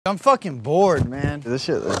I'm fucking bored, man. This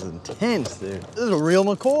shit is intense, dude. This is a real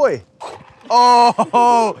McCoy.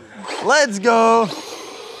 Oh, let's go.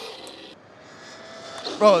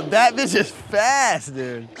 Bro, that bitch is fast,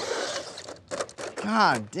 dude.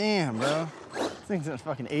 God damn, bro. This thing's got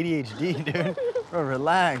fucking ADHD, dude. Bro,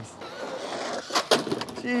 relax.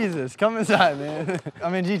 Jesus, come inside, man.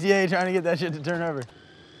 I'm in GTA trying to get that shit to turn over.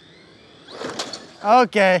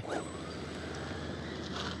 Okay.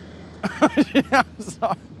 I'm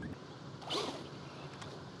sorry.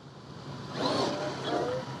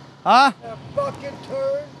 Huh? Fucking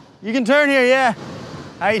turn. You can turn here, yeah.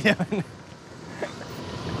 How you doing?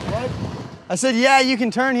 What? I said, yeah, you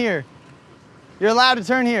can turn here. You're allowed to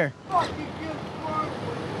turn here. Fucking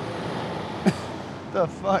get The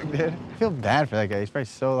fuck, dude? I feel bad for that guy. He's probably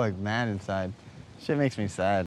so like mad inside. Shit makes me sad.